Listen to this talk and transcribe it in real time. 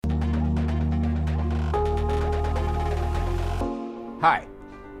Hi,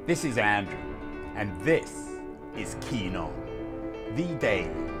 this is Andrew, and this is Keen On, the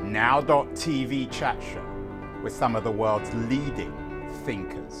daily Now.tv chat show with some of the world's leading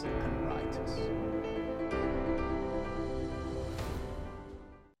thinkers and writers.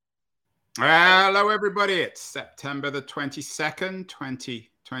 Hello, everybody. It's September the 22nd,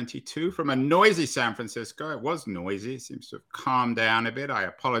 2022, from a noisy San Francisco. It was noisy. It seems to have calmed down a bit. I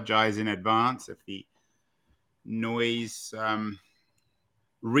apologize in advance if the noise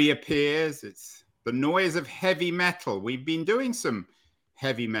reappears. It's the noise of heavy metal. We've been doing some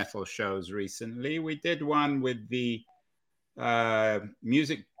heavy metal shows recently. We did one with the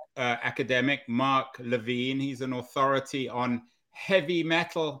music academic Mark Levine. He's an authority on heavy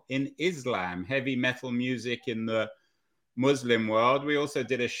metal in Islam, heavy metal music in the Muslim world. We also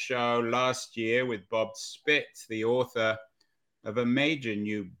did a show last year with Bob Spitz, the author of a major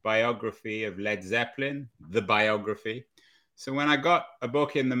new biography of Led Zeppelin, The Biography. So when I got a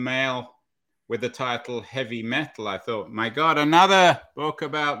book in the mail with the title Heavy Metal, I thought, my God, another book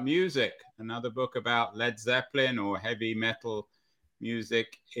about music, another book about Led Zeppelin or heavy metal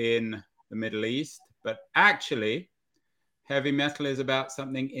music in the Middle East. But actually, heavy metal is about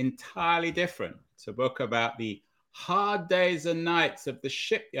something entirely different. It's a book about the hard days and nights of the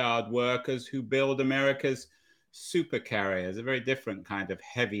shipyard workers who build America's supercarriers, a very different kind of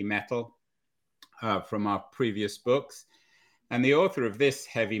heavy metal from our previous books. And the author of this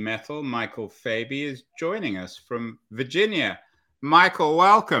heavy metal, Michael Faby, is joining us from Virginia. Michael,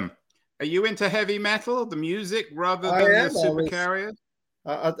 welcome. Are you into heavy metal, the music, rather than the supercarriers?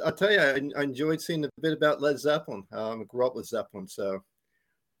 I'll tell you, I enjoyed seeing a bit about Led Zeppelin. I grew up with Zeppelin, so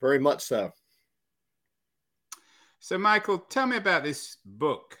very much so. So, Michael, tell me about this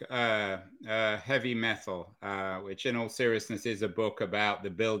book, Heavy Metal, which in all seriousness is a book about the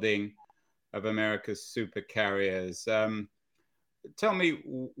building of America's supercarriers. Tell me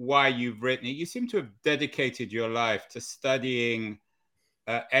why you've written it. You seem to have dedicated your life to studying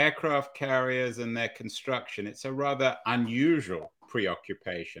aircraft carriers and their construction. It's a rather unusual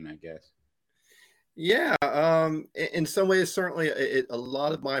preoccupation, I guess. Yeah, in some ways, certainly a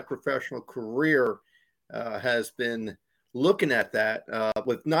lot of my professional career has been looking at that,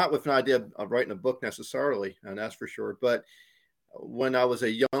 not with an idea of writing a book necessarily, and that's for sure. But when I was a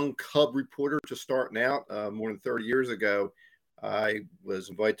young cub reporter just starting out more than 30 years ago, I was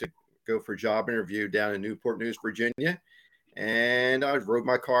invited to go for a job interview down in Newport News, Virginia. And I rode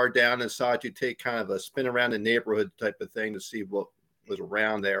my car down and decided to take kind of a spin around the neighborhood type of thing to see what was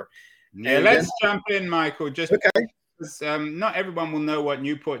around there. Yeah, and let's jump in, Michael. Just okay. Because, not everyone will know what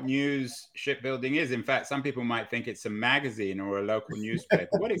Newport News Shipbuilding is. In fact, some people might think it's a magazine or a local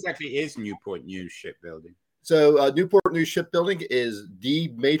newspaper. What exactly is Newport News Shipbuilding? So Newport News Shipbuilding is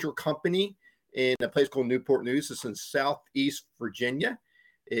the major company in a place called Newport News. It's in Southeast Virginia.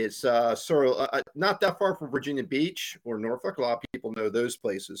 It's sort of not that far from Virginia Beach or Norfolk. A lot of people know those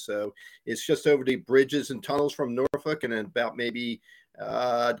places. So it's just over the bridges and tunnels from Norfolk, and then about maybe,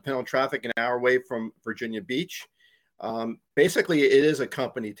 depending on traffic, an hour away from Virginia Beach. Basically, it is a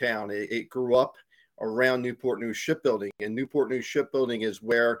company town. It grew up around Newport News Shipbuilding, and Newport News Shipbuilding is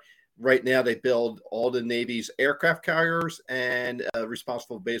where right now they build all the Navy's aircraft carriers and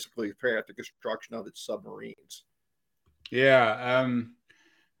responsible basically for the construction of its submarines. Yeah,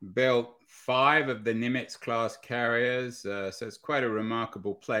 built 5 of the Nimitz-class carriers, so it's quite a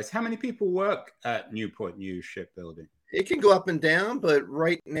remarkable place. How many people work at Newport News Shipbuilding? It can go up and down, but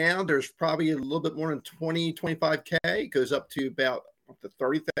right now there's probably a little bit more than 20, 25K. It goes up to about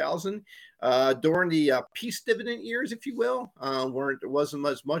 30,000. During the peace dividend years, if you will, where there wasn't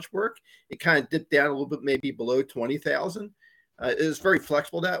as much work, it kind of dipped down a little bit, maybe below 20,000. It's very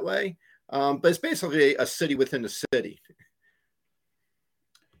flexible that way, but it's basically a city within the city.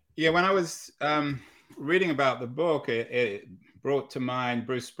 Yeah, when I was reading about the book, it brought to mind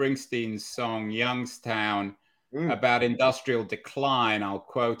Bruce Springsteen's song Youngstown about industrial decline. I'll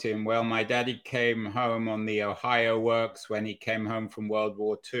quote him, "Well, my daddy came home on the Ohio Works when he came home from World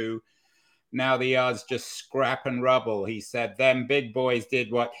War II. Now the yard's just scrap and rubble." He said, "Them big boys did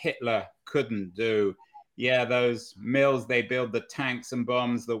what Hitler couldn't do. Yeah, those mills, they build the tanks and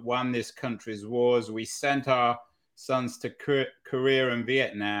bombs that won this country's wars. We sent our sons to Korea and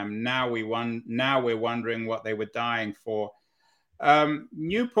Vietnam. Now we're wondering what they were dying for."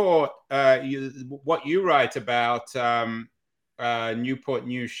 Newport, what you write about Newport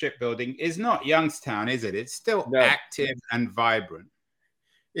News Shipbuilding is not Youngstown, is it? It's still active and vibrant.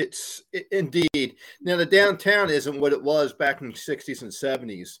 Indeed. Now, the downtown isn't what it was back in the 60s and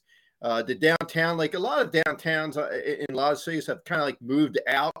 70s. The downtown, like a lot of downtowns in a lot of cities, have kind of like moved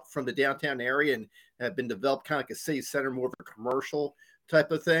out from the downtown area and have been developed kind of like a city center, more of a commercial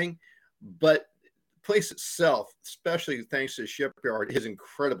type of thing. But the place itself, especially thanks to the shipyard, is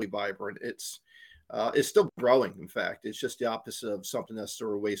incredibly vibrant. It's still growing. In fact, it's just the opposite of something that's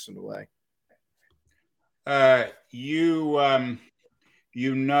sort of wasting away. You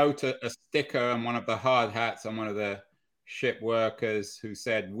note a sticker on one of the hard hats on one of the ship workers who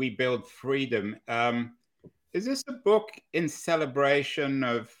said, "We build freedom." Is this a book in celebration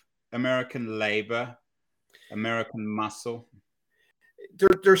of American labor, American muscle?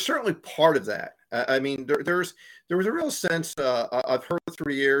 There's certainly part of that. I mean, there was a real sense. I've heard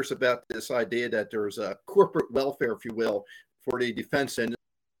through years about this idea that there's a corporate welfare, if you will, for the defense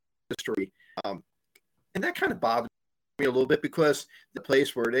industry, and that kind of bothered me a little bit, because the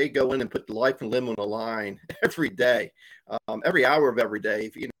place where they go in and put the life and limb on the line every day, every hour of every day.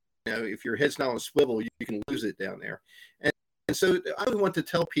 If your head's not on a swivel, you can lose it down there. And so I want to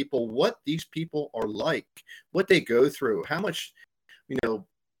tell people what these people are like, what they go through, how much,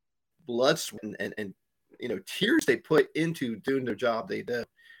 blood, sweat, and tears they put into doing their job they do.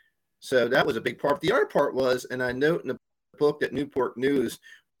 So that was a big part. The other part was, and I note in the book that Newport News,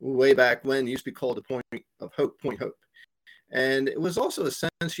 way back when, used to be called the Point of Hope, Point Hope. And it was also a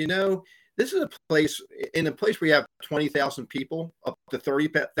sense, this is a place where you have 20,000 people, up to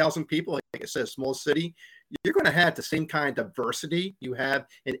 30,000 people, like I said, a small city. You're going to have the same kind of diversity you have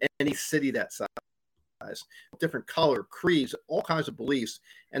in any city that size, different color, creeds, all kinds of beliefs.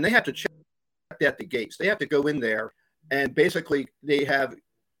 And they have to check at the gates. They have to go in there, and basically they have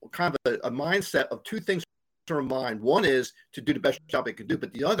kind of a mindset of two things in mind. One is to do the best job they can do,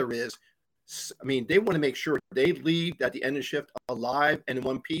 but the other is, they want to make sure they leave at the end of the shift alive and in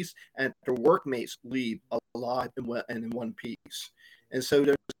one piece, and their workmates leave alive and in one piece. And so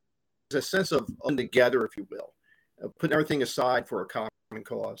there's a sense of together, if you will, putting everything aside for a common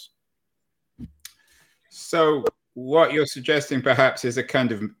cause. So what you're suggesting perhaps is a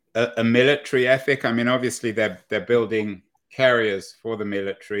kind of a military ethic. I mean, obviously they're building carriers for the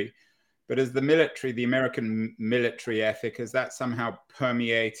military, but as the military, the American military ethic, has that somehow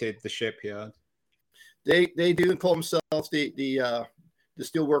permeated the shipyard? They do call themselves the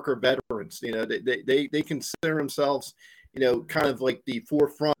steelworker veterans. They consider themselves, kind of like the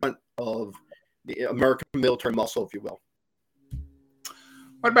forefront of the American military muscle, if you will.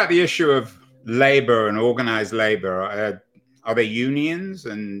 What about the issue of labor and organized labor? Are there unions,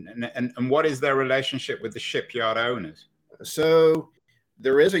 and what is their relationship with the shipyard owners? So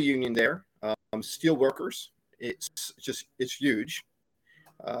there is a union there, steel workers. It's huge.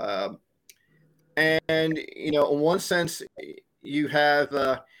 And, in one sense, you have,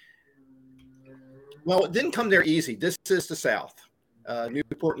 it didn't come there easy. This is the South.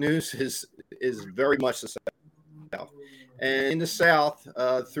 Newport News is very much the South. And in the South,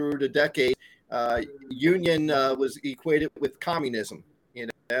 through the decade, union was equated with communism,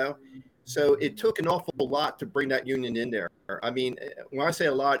 So it took an awful lot to bring that union in there. I mean, when I say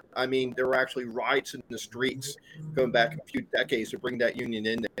a lot, I mean there were actually riots in the streets going back a few decades to bring that union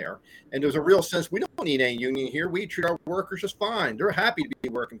in there. And there's a real sense, we don't need any union here. We treat our workers just fine. They're happy to be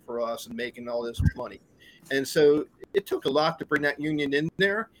working for us and making all this money. And so it took a lot to bring that union in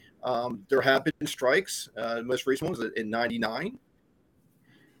there. There have been strikes. The most recent one was in 99,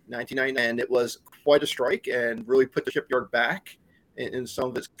 and it was quite a strike and really put the shipyard back in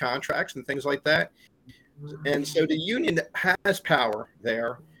some of its contracts and things like that. And so the union has power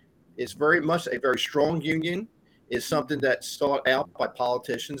there. It's very much a very strong union. It's something that's sought out by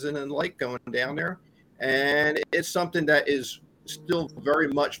politicians and the like going down there. And it's something that is still very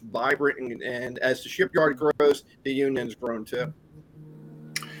much vibrant. And as the shipyard grows, the union's grown too.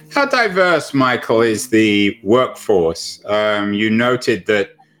 How diverse, Michael, is the workforce? You noted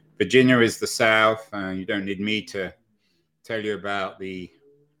that Virginia is the South. You don't need me to tell you about the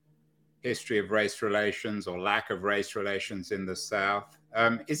history of race relations or lack of race relations in the South.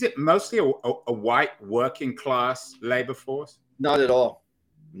 Is it mostly a white working class labor force? Not at all.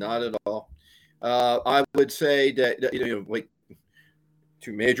 Not at all. I would say that, like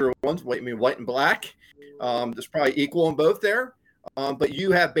two major ones, white and black. There's probably equal in both there. But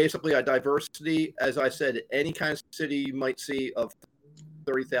you have basically a diversity, as I said, any kind of city you might see of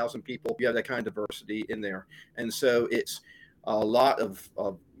 30,000 people, you have that kind of diversity in there. And so it's a lot of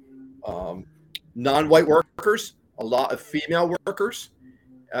non-white workers, a lot of female workers.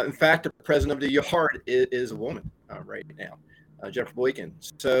 In fact, the president of the yard is a woman right now, Jennifer Boykin.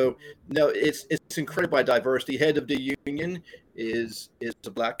 So no, it's incredibly diverse. The head of the union is a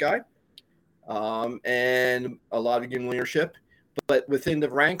black guy, and a lot of union leadership. but within the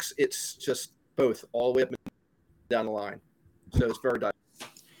ranks, it's just both all the way up and down the line. So it's very diverse.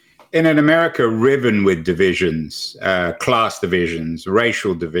 In an America riven with divisions, class divisions,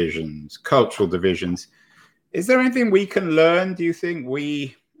 racial divisions, cultural divisions, is there anything we can learn, do you think,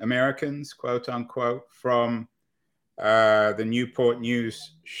 we Americans, quote unquote, from the Newport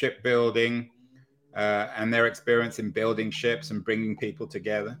News shipbuilding and their experience in building ships and bringing people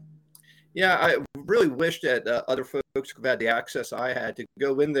together? Yeah, I really wish that other folks could have had the access I had to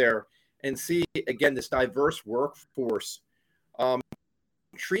go in there and see, again, this diverse workforce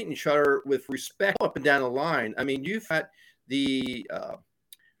treating each other with respect up and down the line. I mean, you've had the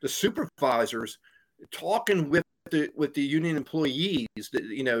supervisors talking with the union employees,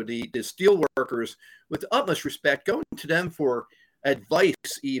 the steel workers with the utmost respect, going to them for advice,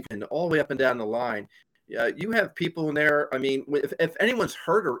 even all the way up and down the line. You have people in there. I mean, if anyone's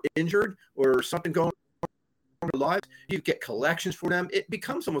hurt or injured or something going on in their lives, you get collections for them. It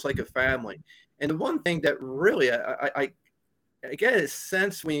becomes almost like a family. And the one thing that really I get a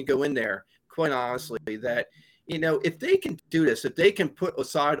sense when you go in there, quite honestly, that, if they can do this, if they can put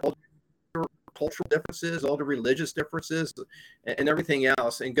aside all the cultural differences, all the religious differences and everything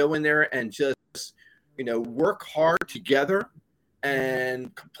else, and go in there and just, work hard together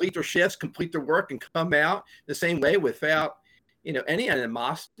and complete their shifts, complete their work, and come out the same way without, any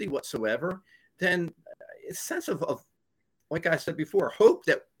animosity whatsoever, then a sense of, like I said before, hope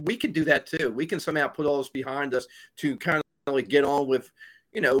that we can do that too. We can somehow put all this behind us to kind of like get on with,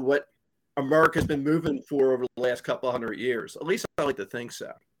 what America's been moving for over the last couple of 100 years. At least I like to think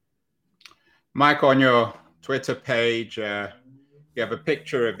so. Mike, on your Twitter page, you have a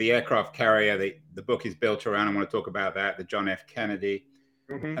picture of the aircraft carrier the book is built around. I want to talk about that, the John F. Kennedy.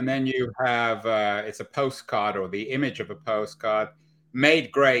 Mm-hmm. And then you have, it's a postcard, or the image of a postcard,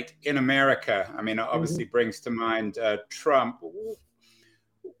 made great in America. I mean, it obviously brings to mind Trump.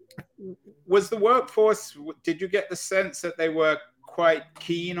 Was the workforce, did you get the sense that they were quite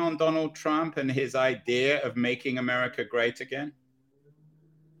keen on Donald Trump and his idea of making America great again?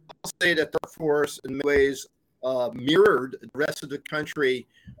 I'll say that the workforce in many ways mirrored the rest of the country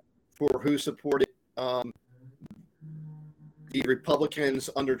for who supported the Republicans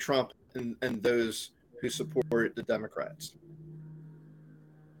under Trump and those who supported the Democrats.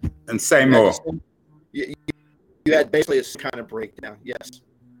 And say more. You had basically a kind of breakdown, yes,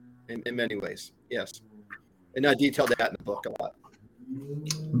 in many ways, yes. And I detailed that in the book a lot.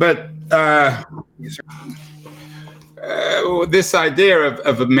 But this idea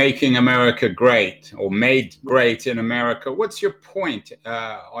of making America great, or made great in America, what's your point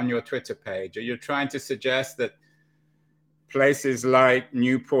on your Twitter page? Are you trying to suggest that places like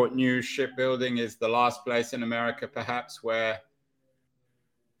Newport News Shipbuilding is the last place in America, perhaps, where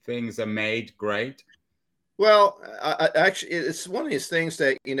things are made great? Well, actually, it's one of these things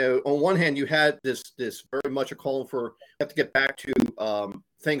that, on one hand, you had this very much a call for, have to get back to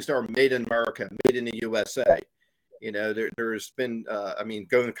things that are made in America, made in the USA. There's been,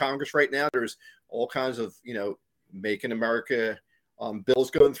 going to Congress right now, there's all kinds of, Make in America bills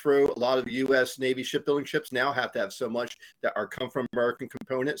going through. A lot of U.S. Navy shipbuilding ships now have to have so much that come from American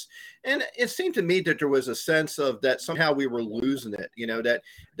components. And it seemed to me that there was a sense of that somehow we were losing it,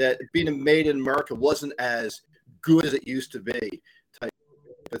 that being made in America wasn't as good as it used to be, type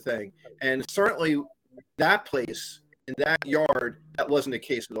of thing. And certainly that place, in that yard, that wasn't the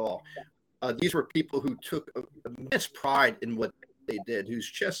case at all. These were people who took immense pride in what they did, whose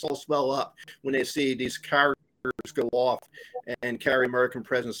chests all swell up when they see these carriers go off and carry American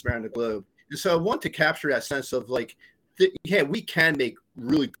presence around the globe. And so I want to capture that sense of we can make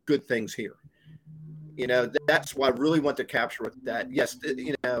really good things here. That's why I really want to capture with that. Yes,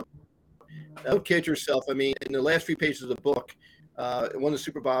 don't kid yourself. I mean, in the last few pages of the book, one of the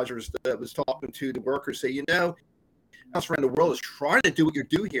supervisors that was talking to the workers say, else around the world is trying to do what you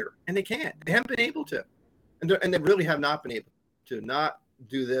do here, and they can't. They haven't been able to, and they really have not been able to not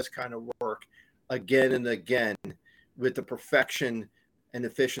do this kind of work again and again with the perfection and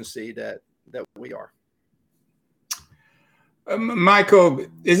efficiency that we are. Michael,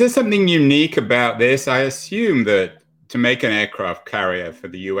 is there something unique about this? I assume that to make an aircraft carrier for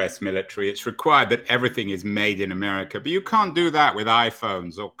the U.S. military, it's required that everything is made in America, but you can't do that with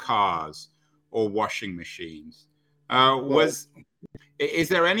iPhones or cars or washing machines. Is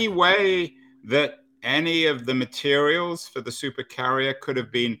there any way that any of the materials for the super carrier could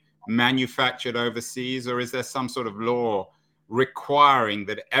have been manufactured overseas, or is there some sort of law requiring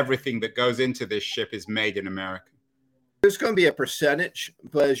that everything that goes into this ship is made in America? There's going to be a percentage,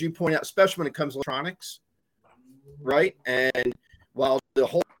 but as you point out, especially when it comes to electronics, right? And while the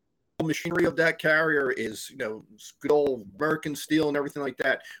whole machinery of that carrier is, good old American steel and everything like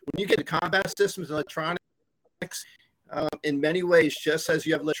that. When you get to combat systems and electronics, in many ways, just as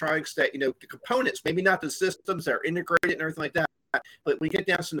you have electronics that, the components, maybe not the systems that are integrated and everything like that, but when you get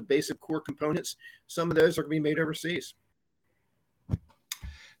down to the basic core components, some of those are going to be made overseas.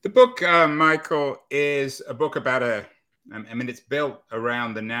 The book, Michael, is a book about it's built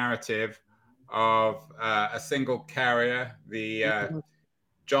around the narrative of a single carrier, the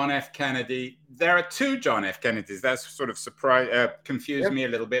John F. Kennedy. There are two John F. Kennedys. That's sort of confused me a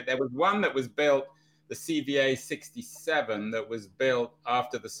little bit. There was one that was built, the CVA-67, that was built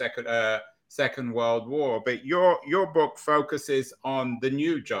after the Second World War. But your book focuses on the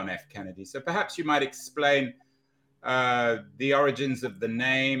new John F. Kennedy. So perhaps you might explain the origins of the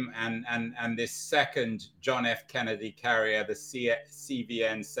name and this second John F. Kennedy carrier, the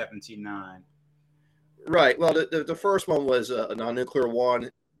CVN-79. Right. Well, the first one was a non-nuclear one.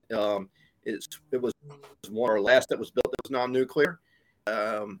 It was one or last that was built that was non-nuclear.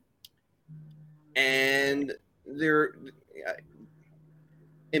 And there,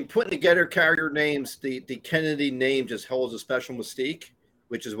 in putting together carrier names, the Kennedy name just holds a special mystique,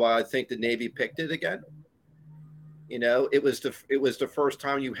 which is why I think the Navy picked it again. It was the first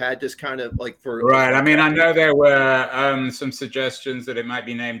time you had this kind of right. I mean, I know there were some suggestions that it might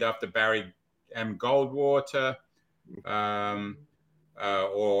be named after Barry M. Goldwater, or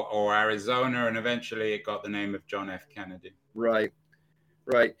Arizona, and eventually it got the name of John F. Kennedy. Right.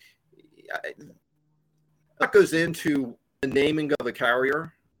 That goes into the naming of a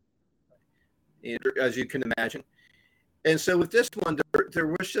carrier, as you can imagine. And so with this one, there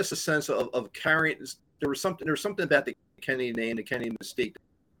was just a sense of carrying. There was something about the Kennedy name, the Kennedy mystique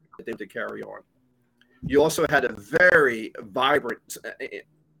that they had to carry on. You also had a very vibrant,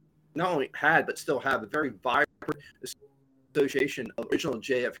 not only had, but still have a very vibrant association of original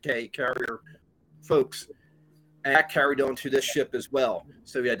JFK carrier folks. And that carried on to this ship as well.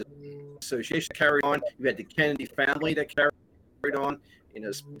 So you had the association carried on. You had the Kennedy family that carried on.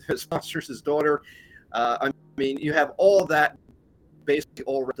 His sponsors, his daughter. I mean, you have all that basically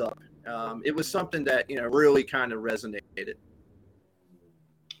all wrapped up. It was something that really kind of resonated.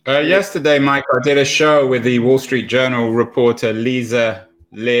 Yesterday, Mike, I did a show with the Wall Street Journal reporter Lisa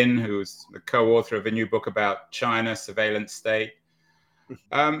Lin, who's the co-author of a new book about China, Surveillance State.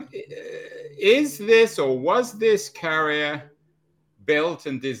 Is this, or was this carrier built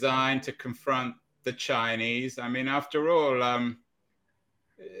and designed to confront the Chinese? I mean, after all,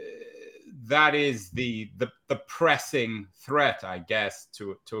 that is the pressing threat, I guess,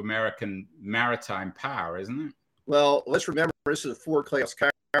 to American maritime power, isn't it? Well, let's remember this is a Ford-class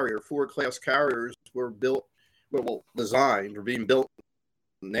carrier. Ford-class carriers were designed, or being built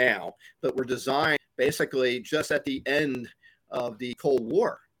now, but were designed basically just at the end of the Cold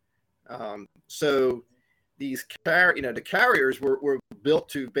War. So these the carriers were built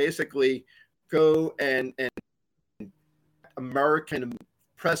to basically go and American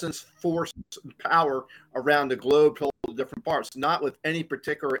presence, force, and power around the globe to all the different parts, not with any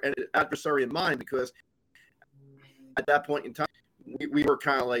particular adversary in mind, because at that point in time, we were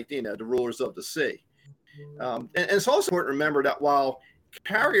kind of like, the rulers of the sea. And it's also important to remember that while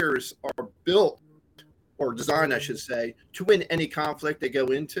carriers are built, or designed, I should say, to win any conflict they go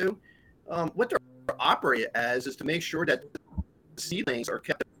into, what they're operated as is to make sure that the sea lanes are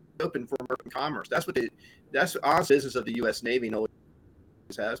kept open for American commerce. That's the honest business of the U.S. Navy and always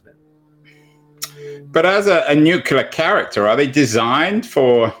has been. But as a nuclear character, are they designed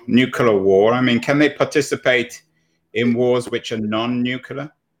for nuclear war? I mean, can they participate in wars which are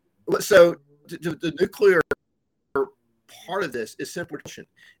non-nuclear? So the nuclear part of this is simple propulsion.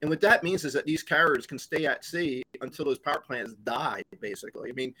 And what that means is that these carriers can stay at sea until those power plants die, basically.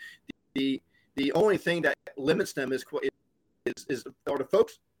 I mean, the only thing that limits them are the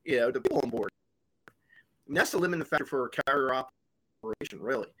folks, the people on board. And that's the limiting factor for a carrier operation,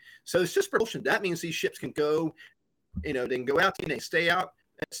 really. So it's just propulsion. That means these ships can go, they can go out and they stay out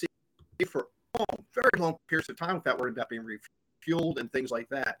at sea for very long periods of time without worrying about being refueled and things like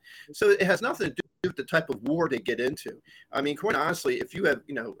that. So it has nothing to do with the type of war they get into. I mean, quite honestly, if you have,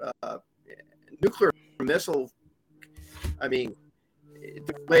 nuclear missile, I mean,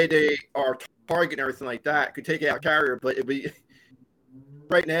 the way they are targeting everything like that could take out a carrier, but it'd be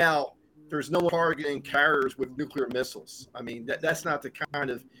right now. There's no targeting carriers with nuclear missiles. I mean, that's not the kind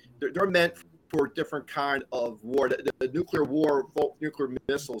of they're meant for a different kind of war. The nuclear war, nuclear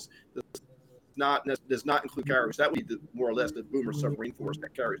missiles does not include carriers. That would be more or less the boomer submarine force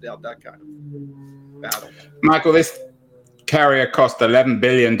that carries out that kind of battle. Michael, this carrier cost $11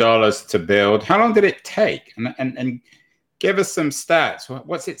 billion to build. How long did it take? And Give us some stats.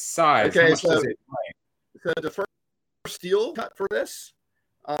 What's its size? How Okay, much does it weigh? so the first steel cut for this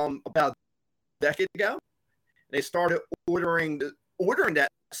about a decade ago. They started ordering that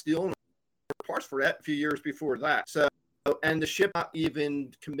steel and parts for that a few years before that. So, and the ship not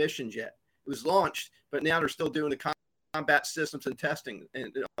even commissioned yet. It was launched, but now they're still doing the combat systems and testing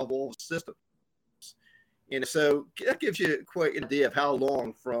of all the systems. And so that gives you quite an idea of how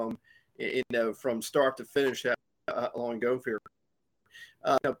long from start to finish how long going for.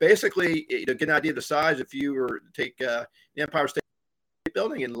 Basically, get an idea of the size. If you were to take the Empire State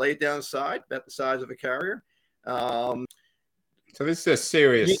Building and lay it down the side, about the size of a carrier. So this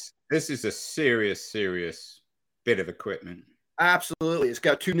is a serious bit of equipment. Absolutely, it's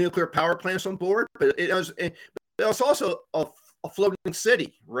got 2 nuclear power plants on board, but it's also a floating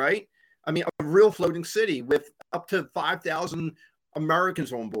city, right? I mean, a real floating city with up to 5,000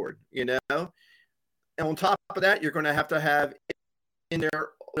 Americans on board. And on top of that, you're going to have in there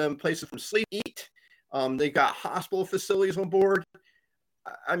places from sleep, eat. They got hospital facilities on board.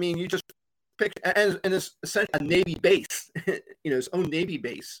 I mean, you just pick, and it's essentially a Navy base, its own Navy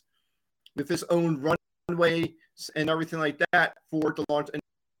base with its own runway and everything like that for the launch and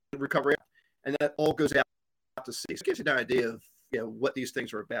recovery, and that all goes out to sea. So it gives you an idea of what these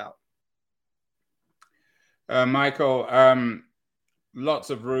things are about. Michael, lots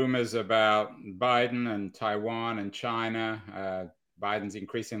of rumors about Biden and Taiwan and China. Biden's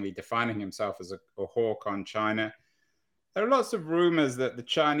increasingly defining himself as a hawk on China. There are lots of rumors that the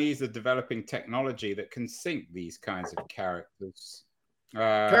Chinese are developing technology that can sink these kinds of characters.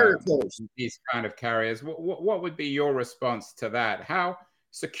 These kind of carriers. What would be your response to that? How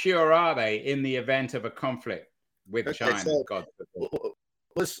secure are they in the event of a conflict with China? So, God forbid.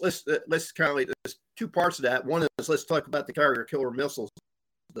 Let's kind of like there's 2 parts of that. One is let's talk about the carrier killer missiles,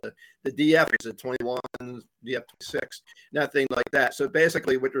 the DF is at 21, DF 26, nothing like that. So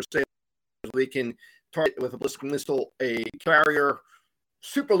basically, what they're saying is we can target with a ballistic missile a carrier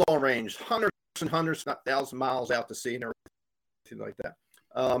super long range, hundreds and hundreds, not 1,000 miles out to sea and everything like that.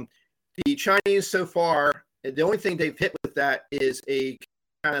 The Chinese so far, the only thing they've hit with that is a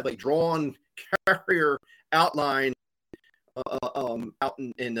kind of a drawn carrier outline out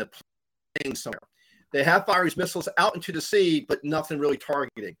in the plain somewhere. They have fired these missiles out into the sea, but nothing really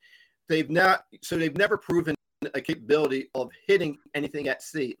targeting. They've never proven a capability of hitting anything at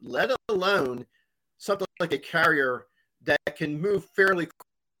sea, let alone something like a carrier that can move fairly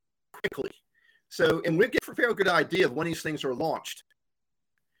quickly. So, and we get a fairly good idea of when these things are launched.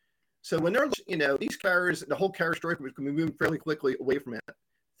 So when they're, these carriers, the whole carrier strike can be moving fairly quickly away from it.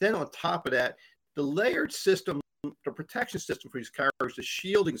 Then on top of that, the layered system, the protection system for these carriers, the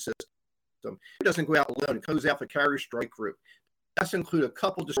shielding system, it doesn't go out alone. It goes out for carrier strike group. That's include a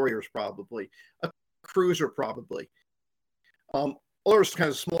couple destroyers, probably a cruiser, probably. All those kind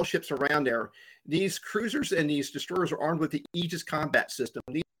of small ships around there. These cruisers and these destroyers are armed with the Aegis combat system.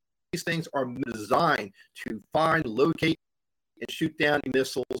 These things are designed to find, locate, and shoot down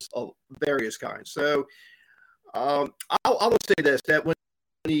missiles of various kinds. So I will say this, that when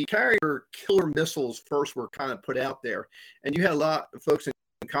the carrier killer missiles first were kind of put out there, and you had a lot of folks in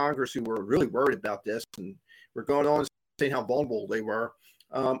Congress who were really worried about this and were going on saying how vulnerable they were.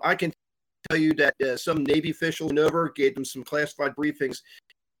 I can tell you that some Navy officials over gave them some classified briefings,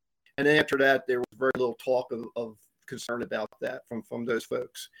 and then after that, there was very little talk of concern about that from those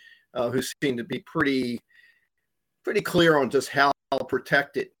folks who seemed to be pretty clear on just how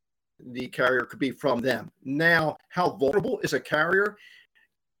protected the carrier could be from them. Now, how vulnerable is a carrier?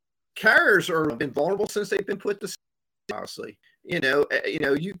 Carriers have been vulnerable since they've been put to sea, honestly.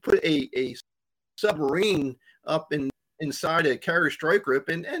 You put a submarine up inside a carrier strike group,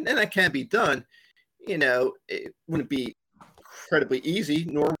 and that can be done. It wouldn't be incredibly easy,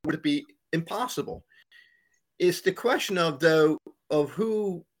 nor would it be impossible. It's the question of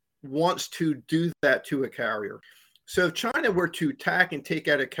who wants to do that to a carrier. So if China were to attack and take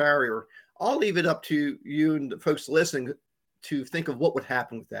out a carrier, I'll leave it up to you and the folks listening to think of what would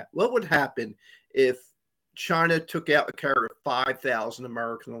happen with that. What would happen if China took out a carrier with 5,000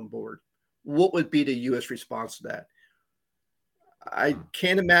 Americans on board? What would be the U.S. response to that? I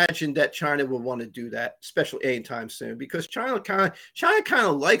can't imagine that China would want to do that, especially anytime soon, because China kind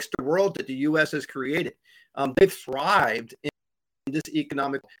of likes the world that the U.S. has created. They've thrived in this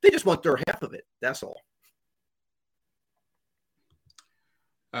economic. They just want their half of it. That's all.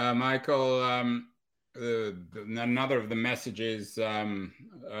 Michael, another of the messages on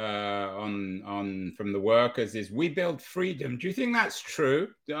from the workers is "We build freedom." Do you think that's true?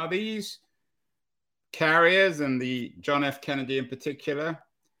 Are these carriers and the John F. Kennedy in particular?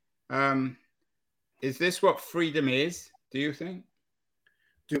 Is this what freedom is? do you think?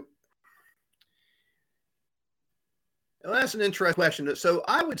 Well, that's an interesting question. So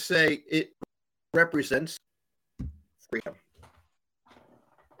I would say it represents freedom.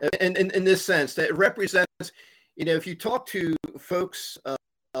 And in this sense, that it represents, if you talk to folks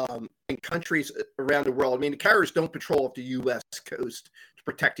in countries around the world, I mean, the carriers don't patrol up the U.S. coast to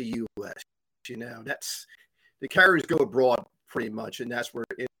protect the U.S. That's the carriers go abroad pretty much, and that's where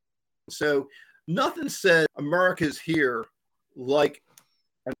it is. So nothing said America's here like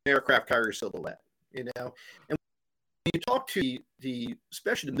an aircraft carrier silhouette, And when you talk to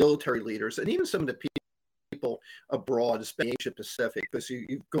especially the military leaders and even some of the people abroad, especially Asia Pacific, because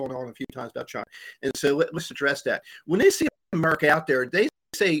you've gone on a few times about China. And so let's address that. When they see America out there, they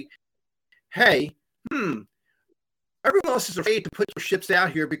say, hey, everyone else is afraid to put their ships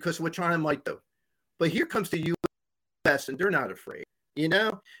out here because of what China might do. But here comes the U.S. and they're not afraid,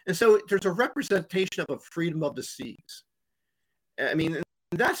 And so there's a representation of a freedom of the seas. I mean,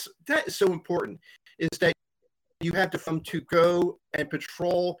 that is so important, is that you have to go and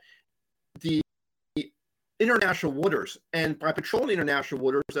patrol the international waters. And by patrolling international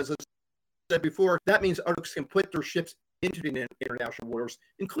waters, as I said before, that means others can put their ships into the international waters,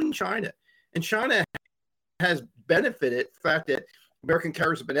 including China. And China has benefited the fact that American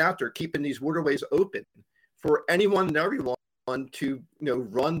carriers have been out there keeping these waterways open for anyone and everyone to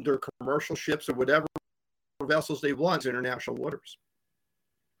run their commercial ships or whatever vessels they want to international waters.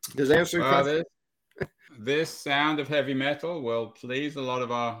 Does that answer your question? This sound of heavy metal will please a lot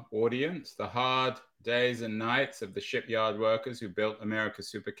of our audience. The hard days and nights of the shipyard workers who built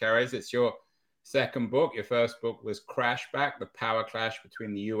America's supercarriers. It's your second book. Your first book was Crashback, the power clash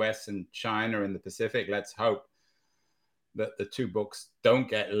between the US and China in the Pacific. Let's hope that the two books don't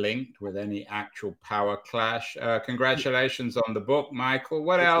get linked with any actual power clash. Congratulations on the book, Michael.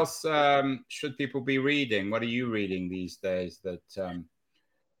 What else should people be reading? What are you reading these days that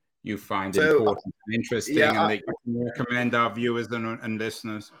you find important and interesting, and that you can recommend our viewers and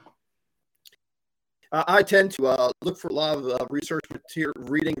listeners? I tend to look for a lot of research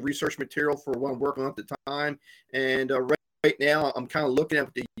material for what I'm working on at the time. And right now, I'm kind of looking at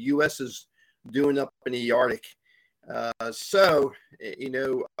what the U.S. is doing up in the Arctic. I just got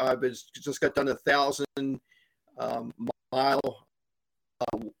done 1,000-mile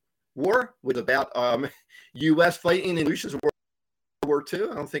war with about U.S. fighting in Russia's World War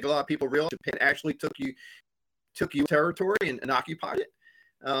II. I don't think a lot of people realize Japan actually took U territory and occupied it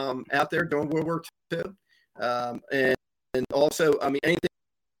out there during World War II. And also, I mean, anything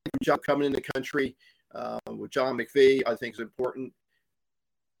from John coming in the country with John McPhee, I think is important.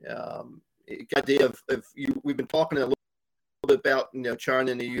 Idea of we've been talking a little bit about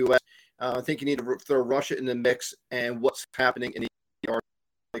China and the U.S. I think you need to throw Russia in the mix and what's happening in the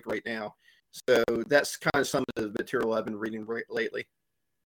Arctic right now. So that's kind of some of the material I've been reading lately.